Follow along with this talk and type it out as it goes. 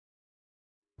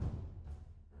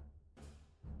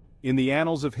In the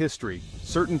annals of history,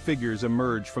 certain figures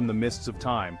emerge from the mists of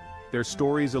time, their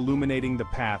stories illuminating the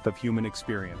path of human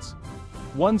experience.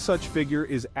 One such figure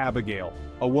is Abigail,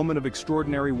 a woman of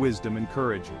extraordinary wisdom and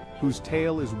courage, whose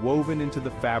tale is woven into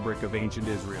the fabric of ancient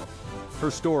Israel.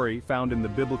 Her story, found in the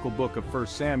biblical book of 1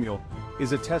 Samuel,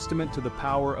 is a testament to the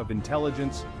power of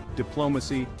intelligence,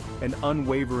 diplomacy, and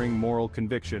unwavering moral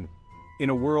conviction. In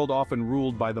a world often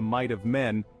ruled by the might of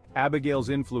men,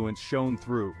 Abigail's influence shone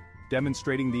through,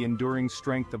 demonstrating the enduring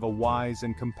strength of a wise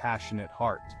and compassionate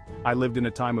heart. I lived in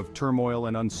a time of turmoil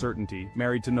and uncertainty,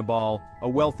 married to Nabal, a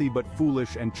wealthy but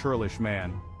foolish and churlish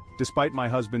man. Despite my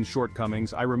husband's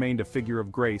shortcomings, I remained a figure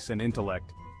of grace and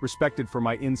intellect, respected for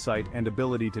my insight and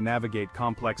ability to navigate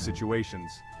complex situations.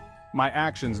 My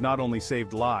actions not only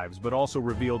saved lives but also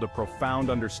revealed a profound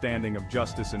understanding of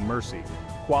justice and mercy,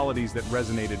 qualities that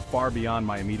resonated far beyond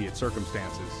my immediate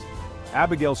circumstances.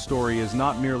 Abigail's story is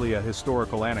not merely a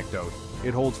historical anecdote,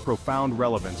 it holds profound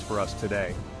relevance for us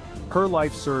today. Her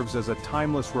life serves as a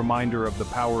timeless reminder of the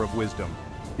power of wisdom,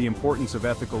 the importance of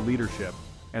ethical leadership,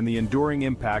 and the enduring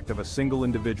impact of a single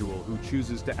individual who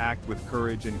chooses to act with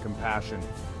courage and compassion.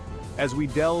 As we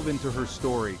delve into her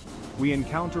story, we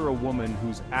encounter a woman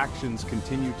whose actions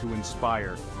continue to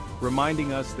inspire,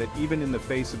 reminding us that even in the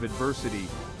face of adversity,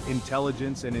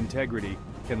 intelligence and integrity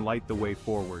can light the way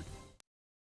forward.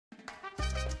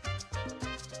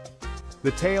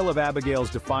 The tale of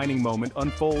Abigail's defining moment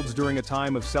unfolds during a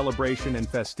time of celebration and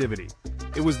festivity.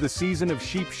 It was the season of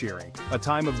sheep shearing, a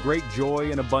time of great joy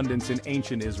and abundance in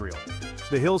ancient Israel.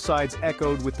 The hillsides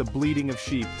echoed with the bleating of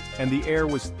sheep, and the air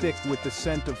was thick with the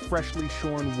scent of freshly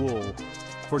shorn wool.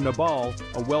 For Nabal,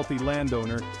 a wealthy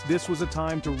landowner, this was a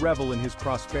time to revel in his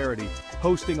prosperity,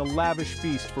 hosting a lavish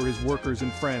feast for his workers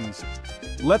and friends.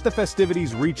 Let the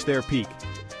festivities reach their peak.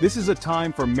 This is a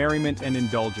time for merriment and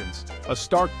indulgence, a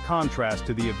stark contrast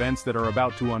to the events that are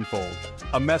about to unfold.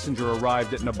 A messenger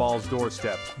arrived at Nabal's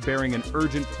doorstep, bearing an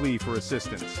urgent plea for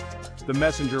assistance. The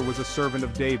messenger was a servant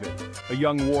of David, a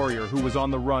young warrior who was on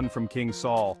the run from King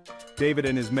Saul. David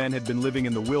and his men had been living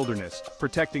in the wilderness,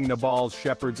 protecting Nabal's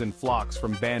shepherds and flocks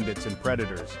from bandits and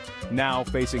predators. Now,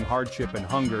 facing hardship and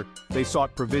hunger, they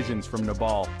sought provisions from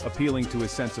Nabal, appealing to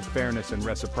his sense of fairness and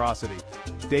reciprocity.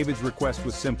 David's request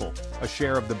was simple: a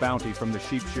share of the bounty from the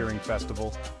sheep-shearing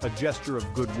festival, a gesture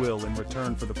of goodwill in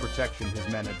return for the protection his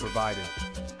men had provided.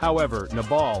 However,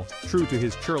 Nabal, true to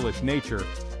his churlish nature,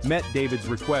 met David's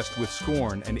request with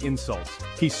scorn and insults.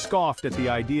 He scoffed at the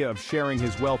idea of sharing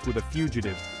his wealth with a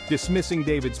fugitive, dismissing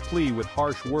David's plea with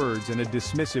harsh words and a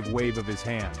dismissive wave of his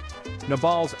hand.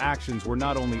 Nabal's actions were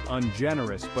not only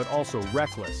ungenerous but also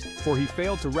reckless, for he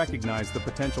failed to recognize the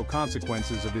potential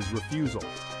consequences of his refusal.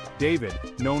 David,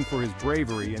 known for his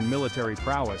bravery and military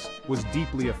prowess, was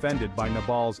deeply offended by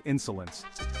Nabal's insolence.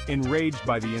 Enraged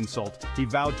by the insult, he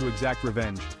vowed to exact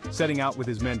revenge, setting out with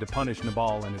his men to punish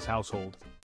Nabal and his household.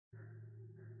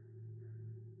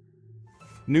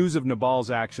 News of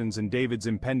Nabal's actions and David's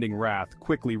impending wrath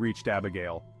quickly reached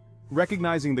Abigail.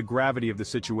 Recognizing the gravity of the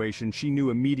situation, she knew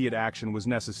immediate action was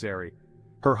necessary.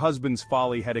 Her husband's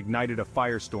folly had ignited a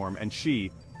firestorm, and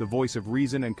she, the voice of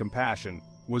reason and compassion,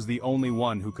 was the only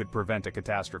one who could prevent a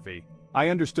catastrophe. I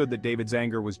understood that David's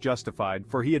anger was justified,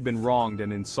 for he had been wronged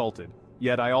and insulted.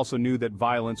 Yet I also knew that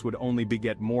violence would only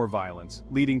beget more violence,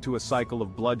 leading to a cycle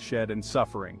of bloodshed and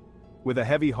suffering. With a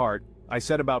heavy heart, I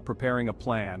set about preparing a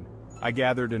plan. I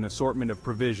gathered an assortment of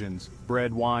provisions,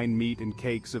 bread, wine, meat, and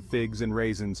cakes of figs and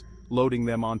raisins, loading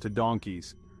them onto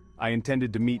donkeys. I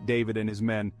intended to meet David and his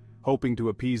men, hoping to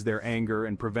appease their anger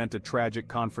and prevent a tragic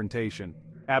confrontation.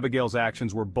 Abigail's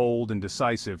actions were bold and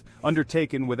decisive,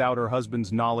 undertaken without her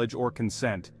husband's knowledge or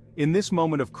consent. In this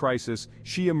moment of crisis,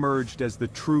 she emerged as the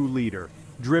true leader,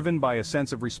 driven by a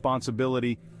sense of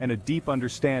responsibility and a deep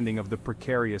understanding of the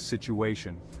precarious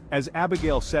situation. As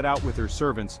Abigail set out with her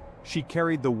servants, she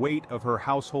carried the weight of her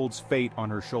household's fate on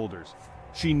her shoulders.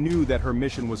 She knew that her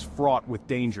mission was fraught with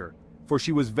danger, for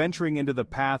she was venturing into the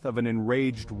path of an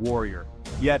enraged warrior.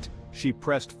 Yet, she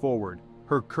pressed forward,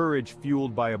 her courage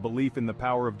fueled by a belief in the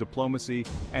power of diplomacy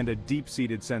and a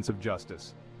deep-seated sense of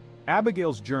justice.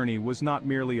 Abigail's journey was not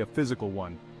merely a physical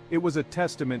one, it was a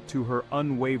testament to her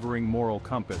unwavering moral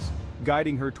compass,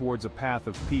 guiding her towards a path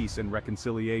of peace and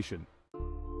reconciliation.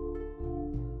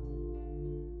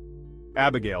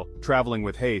 Abigail, traveling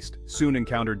with haste, soon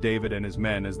encountered David and his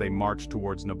men as they marched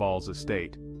towards Nabal's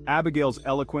estate. Abigail's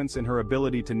eloquence and her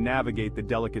ability to navigate the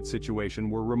delicate situation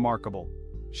were remarkable.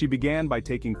 She began by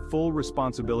taking full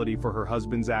responsibility for her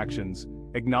husband's actions,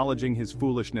 acknowledging his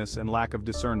foolishness and lack of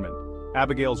discernment.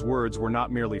 Abigail's words were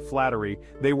not merely flattery,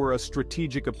 they were a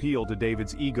strategic appeal to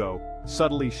David's ego,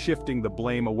 subtly shifting the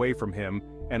blame away from him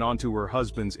and onto her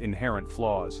husband's inherent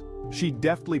flaws. She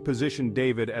deftly positioned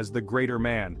David as the greater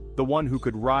man, the one who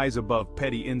could rise above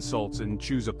petty insults and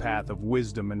choose a path of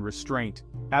wisdom and restraint.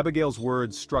 Abigail's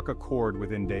words struck a chord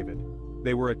within David.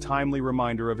 They were a timely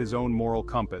reminder of his own moral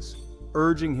compass,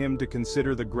 urging him to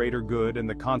consider the greater good and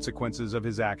the consequences of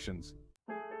his actions.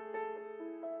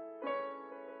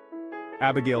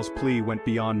 Abigail's plea went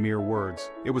beyond mere words.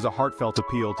 It was a heartfelt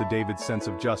appeal to David's sense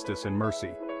of justice and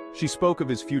mercy. She spoke of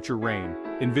his future reign,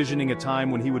 envisioning a time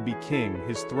when he would be king,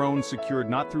 his throne secured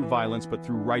not through violence but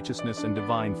through righteousness and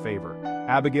divine favor.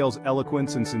 Abigail's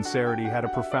eloquence and sincerity had a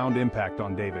profound impact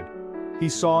on David. He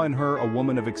saw in her a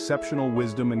woman of exceptional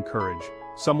wisdom and courage,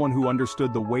 someone who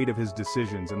understood the weight of his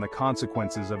decisions and the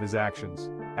consequences of his actions.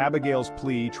 Abigail's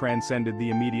plea transcended the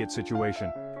immediate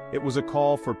situation. It was a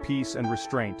call for peace and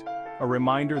restraint, a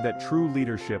reminder that true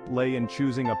leadership lay in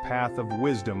choosing a path of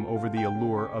wisdom over the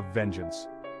allure of vengeance.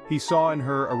 He saw in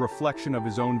her a reflection of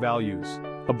his own values,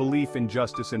 a belief in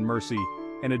justice and mercy,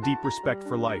 and a deep respect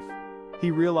for life.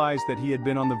 He realized that he had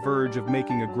been on the verge of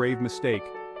making a grave mistake,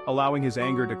 allowing his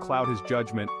anger to cloud his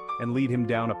judgment and lead him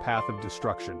down a path of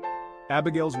destruction.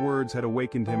 Abigail's words had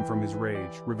awakened him from his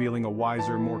rage, revealing a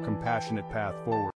wiser, more compassionate path forward.